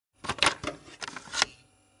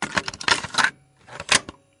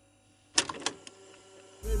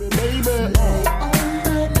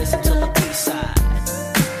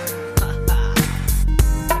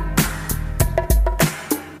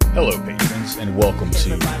and welcome to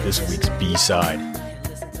this week's B-Side.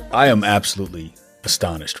 I am absolutely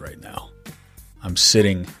astonished right now. I'm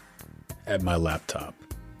sitting at my laptop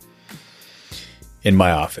in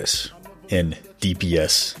my office in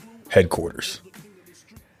DPS headquarters,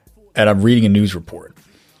 and I'm reading a news report.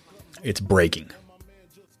 It's breaking.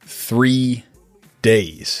 3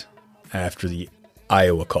 days after the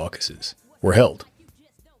Iowa caucuses were held,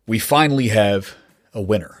 we finally have a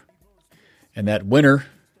winner. And that winner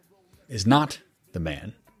is not the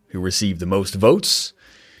man who received the most votes,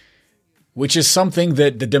 which is something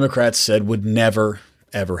that the Democrats said would never,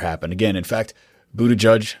 ever happen again. In fact,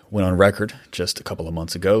 Buttigieg went on record just a couple of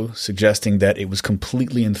months ago suggesting that it was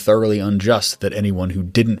completely and thoroughly unjust that anyone who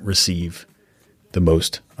didn't receive the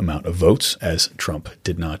most amount of votes, as Trump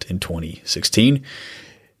did not in 2016,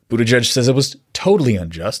 Buttigieg says it was totally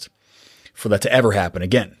unjust for that to ever happen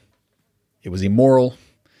again. It was immoral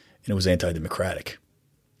and it was anti-democratic.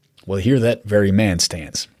 Well, here that very man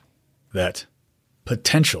stands, that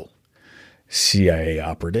potential CIA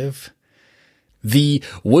operative, the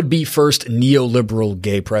would-be first neoliberal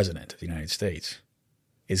gay president of the United States,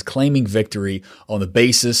 is claiming victory on the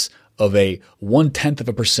basis of a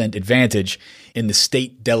 0.1% advantage in the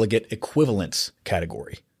state delegate equivalence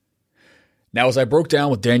category. Now, as I broke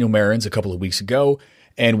down with Daniel Marins a couple of weeks ago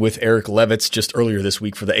and with Eric Levitz just earlier this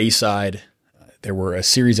week for the A-Side, there were a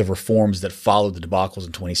series of reforms that followed the debacles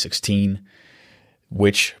in 2016,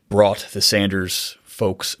 which brought the Sanders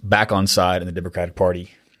folks back on side in the Democratic Party,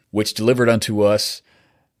 which delivered unto us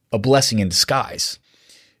a blessing in disguise.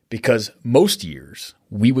 Because most years,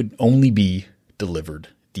 we would only be delivered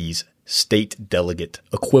these state delegate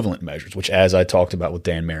equivalent measures, which, as I talked about with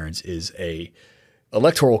Dan Marins, is a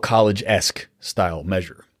electoral college-esque style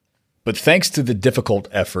measure. But thanks to the difficult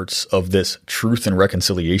efforts of this Truth and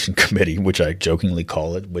Reconciliation Committee, which I jokingly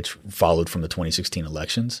call it, which followed from the 2016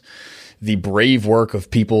 elections, the brave work of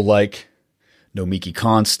people like Nomiki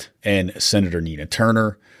Konst and Senator Nina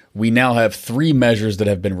Turner, we now have 3 measures that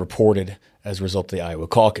have been reported as a result of the Iowa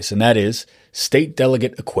caucus, and that is state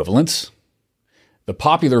delegate equivalence, the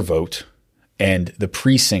popular vote, and the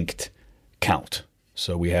precinct count.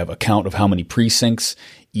 So we have a count of how many precincts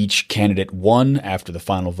each candidate won after the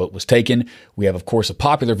final vote was taken. We have, of course, a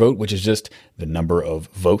popular vote, which is just the number of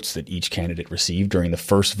votes that each candidate received during the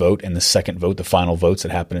first vote and the second vote, the final votes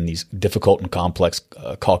that happen in these difficult and complex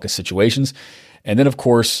caucus situations. And then, of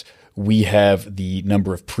course, we have the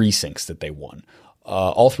number of precincts that they won.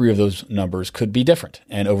 All 3 of those numbers could be different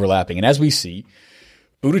and overlapping. And as we see,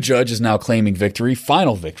 Buttigieg is now claiming victory,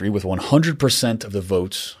 final victory, with 100% of the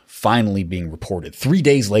votes finally being reported 3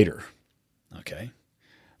 days later. Okay.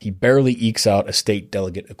 He barely ekes out a state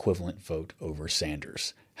delegate equivalent vote over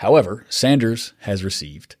Sanders. However, Sanders has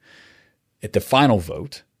received, at the final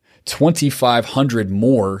vote, 2,500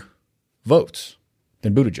 more votes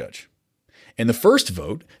than Buttigieg. In the first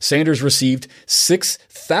vote, Sanders received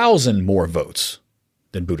 6,000 more votes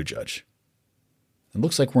than Buttigieg. It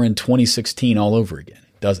looks like we're in 2016 all over again,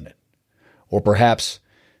 doesn't it? Or perhaps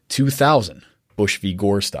 2000, Bush v.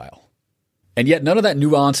 Gore style. And yet none of that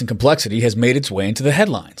nuance and complexity has made its way into the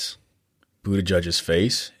headlines. Buttigieg's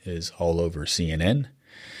face is all over CNN.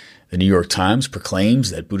 The New York Times proclaims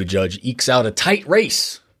that Buttigieg ekes out a tight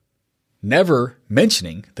race, never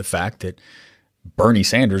mentioning the fact that Bernie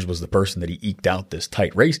Sanders was the person that he eked out this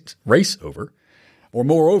tight race over, or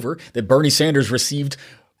moreover, that Bernie Sanders received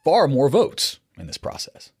far more votes in this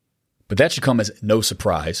process. But that should come as no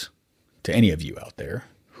surprise to any of you out there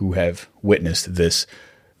who have witnessed this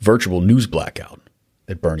virtual news blackout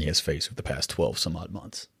that Bernie has faced for the past 12 some odd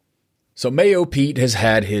months. So Mayo Pete has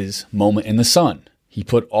had his moment in the sun. He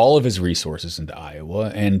put all of his resources into Iowa,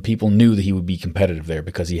 and people knew that he would be competitive there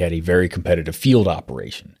because he had a very competitive field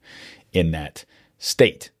operation in that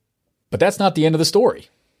state. But that's not the end of the story,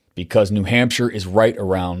 because New Hampshire is right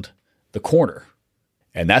around the corner.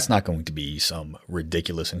 And that's not going to be some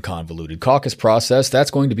ridiculous and convoluted caucus process. That's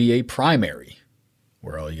going to be a primary,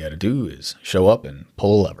 where all you got to do is show up and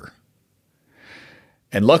pull a lever.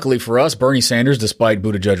 And luckily for us, Bernie Sanders, despite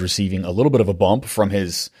Buttigieg receiving a little bit of a bump from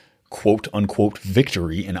his quote-unquote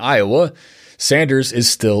victory in Iowa, Sanders is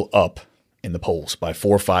still up in the polls by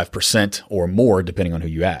 4 or 5% or more, depending on who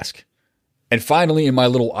you ask. And finally, in my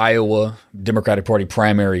little Iowa Democratic Party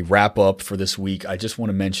primary wrap-up for this week, I just want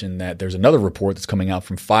to mention that there's another report that's coming out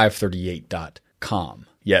from 538.com.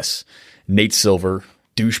 Yes, Nate Silver,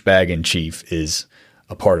 douchebag in chief, is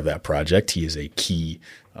a part of that project. He is a key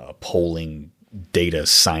polling data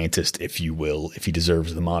scientist, if you will, if he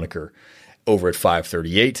deserves the moniker, over at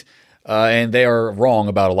 538. And they are wrong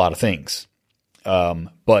about a lot of things.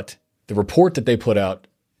 But the report that they put out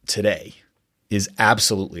today is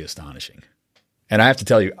absolutely astonishing. And I have to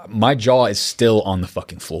tell you, my jaw is still on the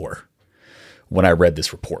fucking floor when I read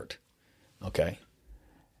this report. Okay.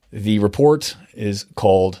 The report is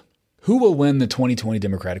called Who Will Win the 2020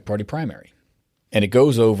 Democratic Party Primary? And it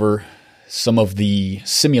goes over some of the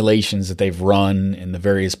simulations that they've run and the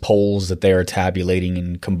various polls that they are tabulating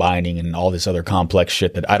and combining and all this other complex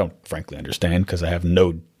shit that I don't frankly understand because I have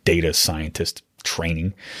no data scientist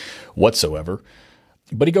training whatsoever.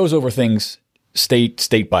 But he goes over things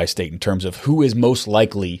state by state in terms of who is most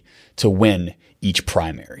likely to win each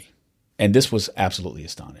primary. And this was absolutely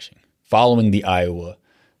astonishing. Following the Iowa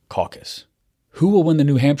caucus, who will win the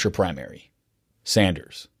New Hampshire primary?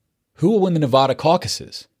 Sanders. Who will win the Nevada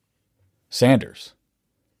caucuses? Sanders.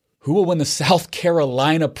 Who will win the South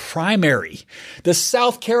Carolina primary? The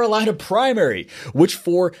South Carolina primary, which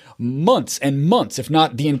for months and months, if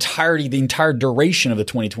not the entire duration of the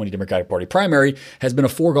 2020 Democratic Party primary, has been a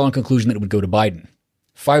foregone conclusion that it would go to Biden.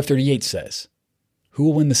 538 says, who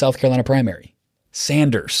will win the South Carolina primary?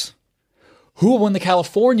 Sanders. Who will win the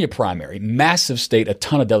California primary? Massive state, a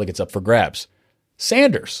ton of delegates up for grabs.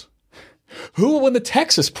 Sanders. Who will win the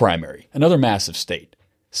Texas primary? Another massive state.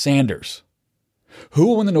 Sanders. Who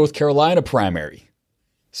will win the North Carolina primary?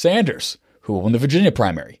 Sanders. Who will win the Virginia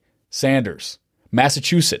primary? Sanders.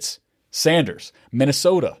 Massachusetts. Sanders.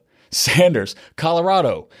 Minnesota. Sanders.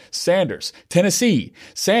 Colorado. Sanders. Tennessee.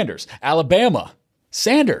 Sanders. Alabama.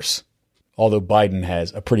 Sanders. Although Biden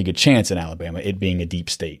has a pretty good chance in Alabama, it being a deep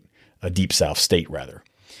state, a deep South state rather.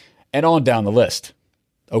 And on down the list.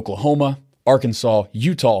 Oklahoma, Arkansas,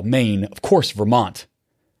 Utah, Maine, of course, Vermont.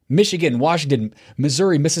 Michigan, Washington,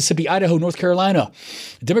 Missouri, Mississippi, Idaho, North Carolina,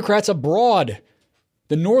 Democrats abroad,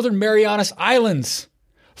 the Northern Marianas Islands,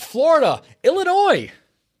 Florida, Illinois,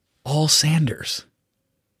 all Sanders.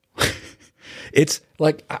 It's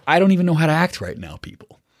like, I don't even know how to act right now,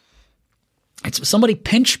 people. It's somebody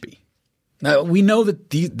pinch me. Now, we know that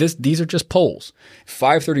these are just polls.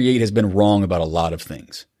 538 has been wrong about a lot of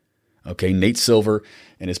things. Okay, Nate Silver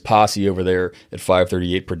and his posse over there at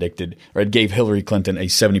 538 predicted, or it gave Hillary Clinton a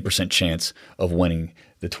 70% chance of winning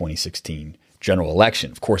the 2016 general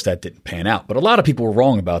election. Of course, that didn't pan out, but a lot of people were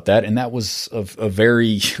wrong about that, and that was a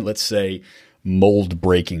very, let's say,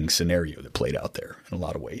 mold-breaking scenario that played out there in a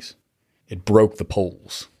lot of ways. It broke the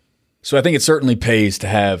polls. So I think it certainly pays to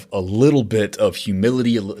have a little bit of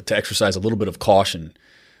humility, to exercise a little bit of caution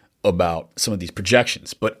about some of these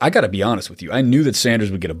projections. But I got to be honest with you. I knew that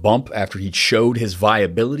Sanders would get a bump after he showed his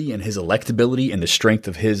viability and his electability and the strength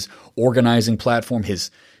of his organizing platform,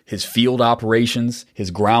 his field operations,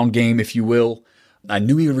 his ground game, if you will. I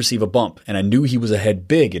knew he would receive a bump, and I knew he was ahead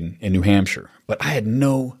big in New Hampshire. But I had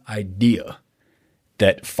no idea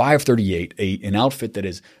that 538, an outfit that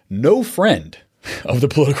is no friend of the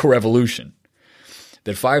political revolution,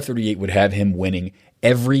 that 538 would have him winning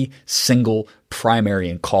every single primary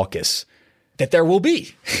and caucus that there will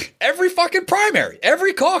be. Every fucking primary,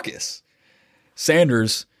 every caucus.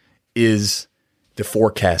 Sanders is the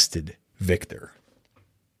forecasted victor.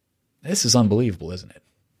 This is unbelievable, isn't it?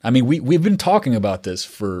 I mean, we've been talking about this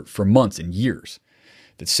for months and years,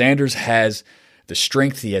 that Sanders has the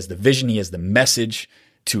strength, he has the vision, he has the message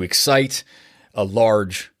to excite a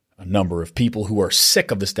large number of people who are sick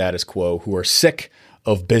of the status quo, who are sick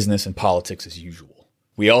of business and politics as usual.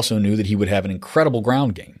 We also knew that he would have an incredible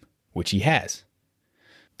ground game, which he has.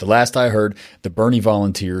 The last I heard, the Bernie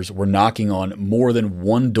volunteers were knocking on more than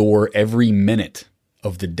one door every minute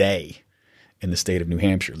of the day in the state of New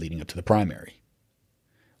Hampshire leading up to the primary.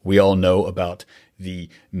 We all know about the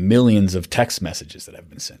millions of text messages that have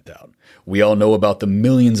been sent out. We all know about the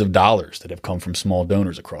millions of dollars that have come from small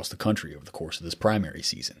donors across the country over the course of this primary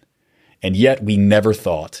season. And yet we never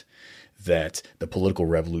thought that the political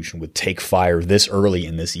revolution would take fire this early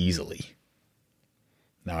and this easily.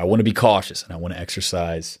 Now, I want to be cautious and I want to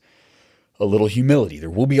exercise a little humility.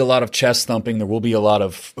 There will be a lot of chest thumping. There will be a lot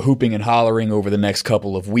of hooping and hollering over the next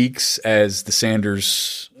couple of weeks as the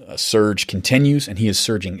Sanders surge continues, and he is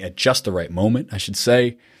surging at just the right moment, I should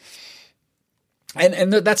say.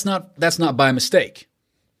 And that's not by mistake.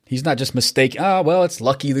 He's not just mistaken. Well, it's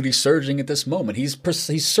lucky that he's surging at this moment. He's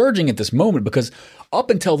surging at this moment because up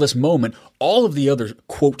until this moment, all of the other,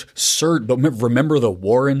 quote, surge. But remember the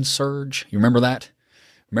Warren surge? You remember that?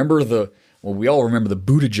 We all remember the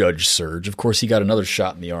Buttigieg surge. Of course, he got another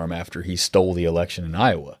shot in the arm after he stole the election in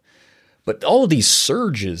Iowa. But all of these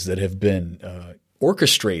surges that have been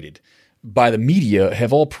orchestrated by the media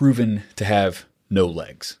have all proven to have no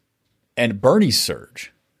legs. And Bernie's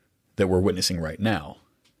surge that we're witnessing right now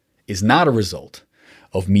is not a result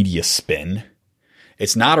of media spin.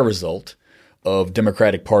 It's not a result of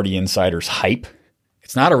Democratic Party insiders' hype.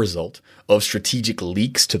 It's not a result of strategic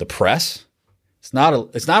leaks to the press. It's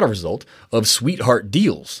not a result of sweetheart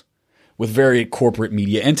deals with very corporate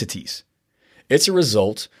media entities. It's a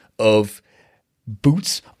result of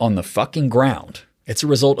boots on the fucking ground. It's a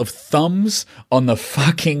result of thumbs on the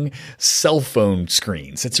fucking cell phone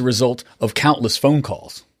screens. It's a result of countless phone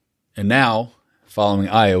calls. And now, following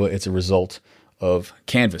Iowa, it's a result of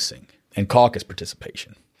canvassing and caucus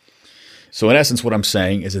participation. So in essence, what I'm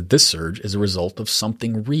saying is that this surge is a result of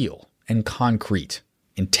something real and concrete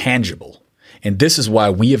and tangible. And this is why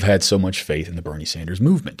we have had so much faith in the Bernie Sanders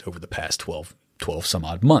movement over the past 12 some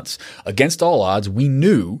odd months. Against all odds, we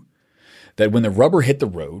knew that when the rubber hit the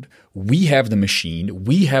road, we have the machine,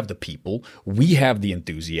 we have the people, we have the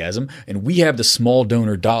enthusiasm, and we have the small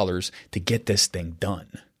donor dollars to get this thing done.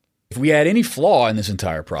 If we had any flaw in this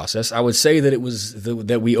entire process, I would say that it was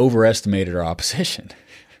that we overestimated our opposition.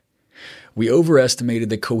 We overestimated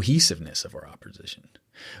the cohesiveness of our opposition.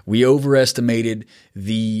 We overestimated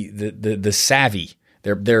the savvy,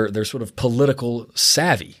 their sort of political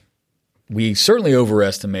savvy. We certainly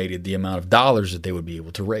overestimated the amount of dollars that they would be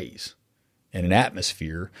able to raise in an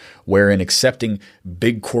atmosphere wherein accepting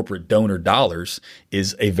big corporate donor dollars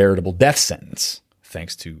is a veritable death sentence,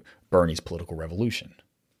 thanks to Bernie's political revolution.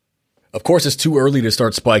 Of course, it's too early to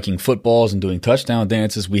start spiking footballs and doing touchdown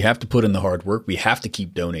dances. We have to put in the hard work. We have to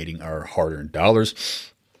keep donating our hard-earned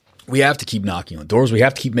dollars. We have to keep knocking on doors. We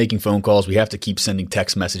have to keep making phone calls. We have to keep sending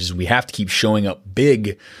text messages. We have to keep showing up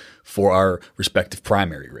big for our respective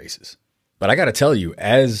primary races. But I got to tell you,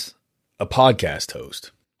 as a podcast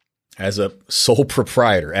host, as a sole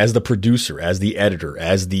proprietor, as the producer, as the editor,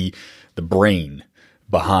 as the brain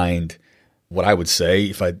behind what I would say,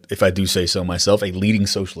 if I do say so myself, a leading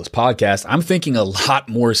socialist podcast, I'm thinking a lot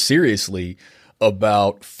more seriously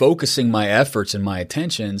about focusing my efforts and my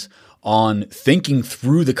attentions on thinking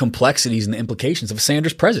through the complexities and the implications of a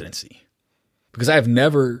Sanders presidency. Because I have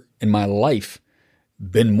never in my life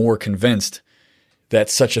been more convinced that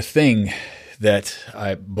such a thing that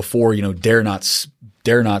I before, dare not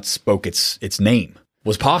spoke its name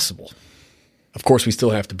was possible. Of course, we still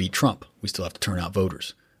have to beat Trump. We still have to turn out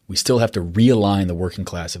voters. We still have to realign the working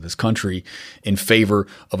class of this country in favor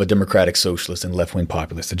of a democratic socialist and left-wing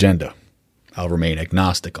populist agenda. I'll remain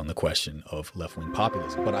agnostic on the question of left-wing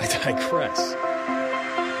populism, but I digress.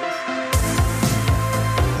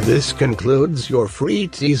 This concludes your free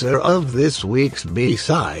teaser of this week's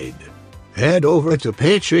B-side. Head over to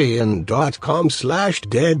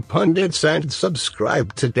patreon.com/deadpundits and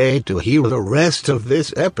subscribe today to hear the rest of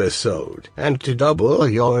this episode and to double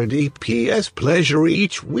your DPS pleasure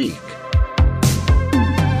each week.